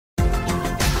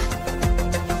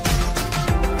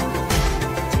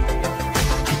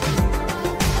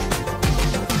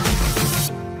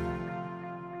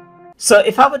So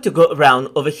if I were to go around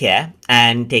over here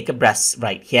and take a brush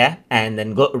right here and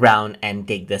then go around and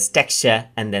take this texture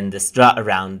and then this draw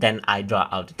around, then I draw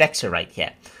out a texture right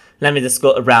here. Let me just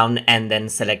go around and then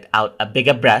select out a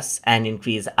bigger brush and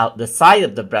increase out the size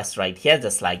of the brush right here,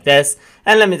 just like this.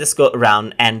 And let me just go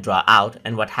around and draw out.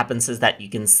 And what happens is that you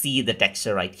can see the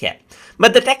texture right here.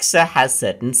 But the texture has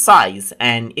certain size.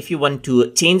 And if you want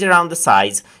to change around the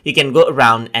size, you can go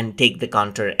around and take the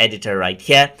contour editor right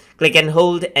here. Click and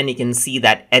hold, and you can see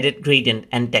that edit gradient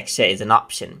and texture is an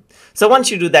option. So once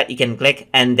you do that, you can click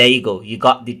and there you go. You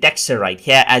got the texture right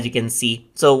here, as you can see.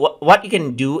 So what you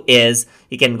can do is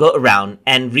you can go around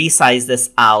and resize this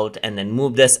out and then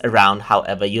move this around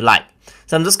however you like.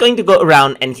 So I'm just going to go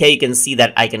around, and here you can see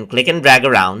that I can click and drag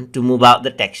around to move out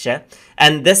the texture.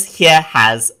 And this here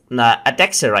has a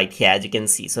texture right here, as you can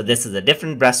see. So this is a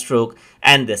different brush stroke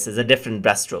and this is a different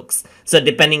brush strokes. So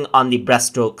depending on the brush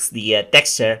strokes, the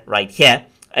texture right here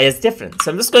is different.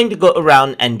 So I'm just going to go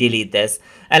around and delete this,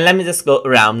 and let me just go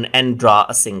around and draw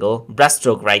a single brush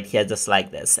stroke right here, just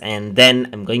like this. And then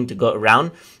I'm going to go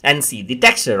around and see the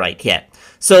texture right here.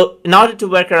 So in order to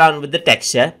work around with the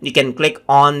texture, you can click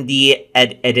on the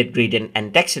edit gradient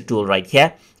and texture tool right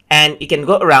here, and you can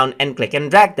go around and click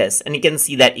and drag this, and you can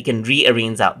see that you can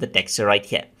rearrange out the texture right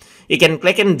here. You can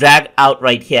click and drag out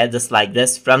right here, just like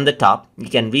this from the top. You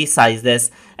can resize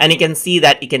this, and you can see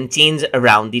that you can change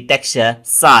around the texture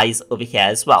size over here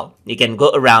as well. You can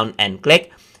go around and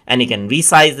click, and you can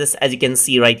resize this, as you can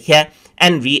see right here,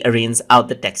 and rearrange out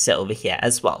the texture over here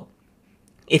as well.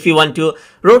 If you want to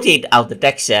rotate out the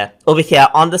texture, over here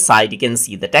on the side, you can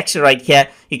see the texture right here.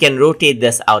 You can rotate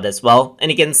this out as well.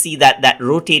 And you can see that that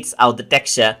rotates out the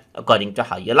texture according to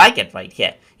how you like it right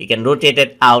here. You can rotate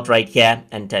it out right here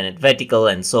and turn it vertical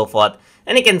and so forth.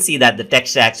 And you can see that the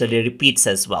texture actually repeats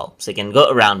as well. So you can go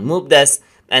around, move this,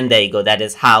 and there you go. That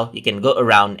is how you can go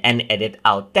around and edit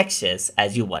out textures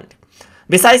as you want.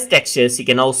 Besides textures, you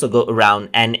can also go around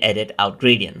and edit out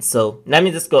gradients. So let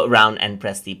me just go around and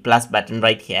press the plus button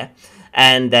right here.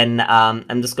 And then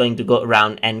I'm just going to go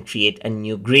around and create a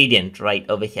new gradient right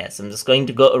over here. So I'm just going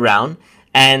to go around,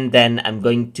 and then I'm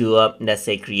going to, let's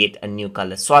say, create a new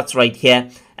color swatch right here.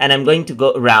 And I'm going to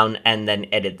go around and then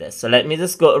edit this. So let me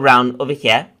just go around over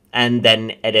here and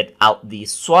then edit out the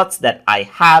swatch that I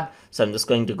have. So I'm just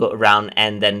going to go around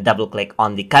and then double click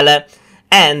on the color.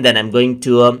 And then I'm going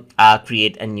to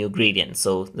create a new gradient.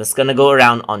 So just gonna go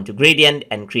around onto gradient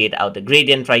and create out a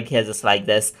gradient right here, just like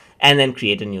this, and then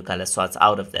create a new color swatch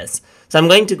out of this. So I'm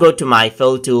going to go to my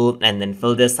fill tool and then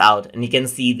fill this out, and you can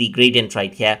see the gradient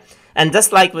right here. And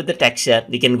just like with the texture,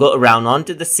 you can go around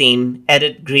onto the same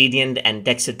edit gradient and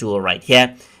texture tool right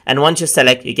here. And once you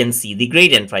select, you can see the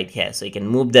gradient right here. So you can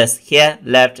move this here,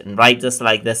 left and right, just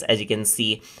like this, as you can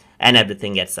see. And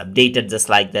everything gets updated just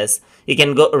like this. You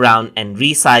can go around and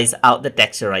resize out the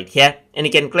texture right here, and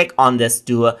you can click on this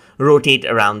to rotate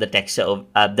around the texture of,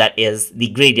 that is the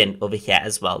gradient over here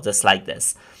as well, just like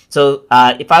this. So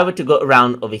if I were to go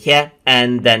around over here,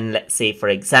 and then let's say, for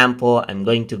example, I'm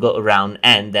going to go around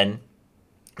and then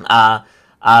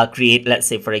create, let's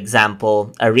say, for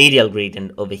example, a radial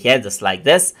gradient over here, just like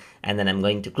this. And then I'm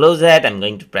going to close it. I'm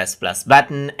going to press plus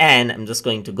button, and I'm just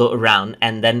going to go around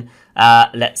and then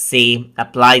let's say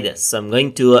apply this. So I'm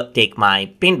going to take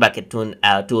my paint bucket tool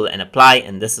and apply,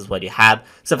 and this is what you have.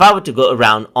 So if I were to go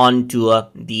around onto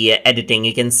the editing,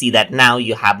 you can see that now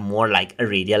you have more like a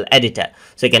radial editor.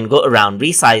 So you can go around,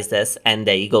 resize this, and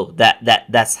there you go.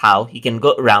 That's how you can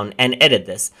go around and edit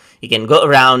this. You can go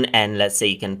around and let's say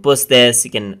you can push this,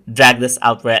 you can drag this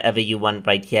out wherever you want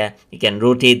right here. You can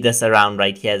rotate this around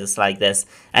right here, just like this,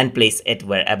 and place it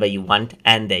wherever you want,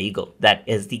 and there you go. That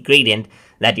is the gradient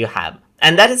that you have,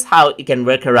 and that is how you can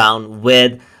work around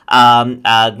with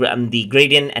the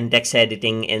gradient and texture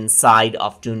editing inside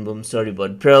of Toon Boom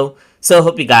Storyboard Pro. So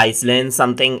hope you guys learned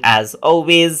something as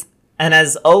always, and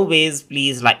as always,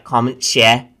 please like, comment,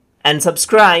 share, and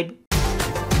subscribe.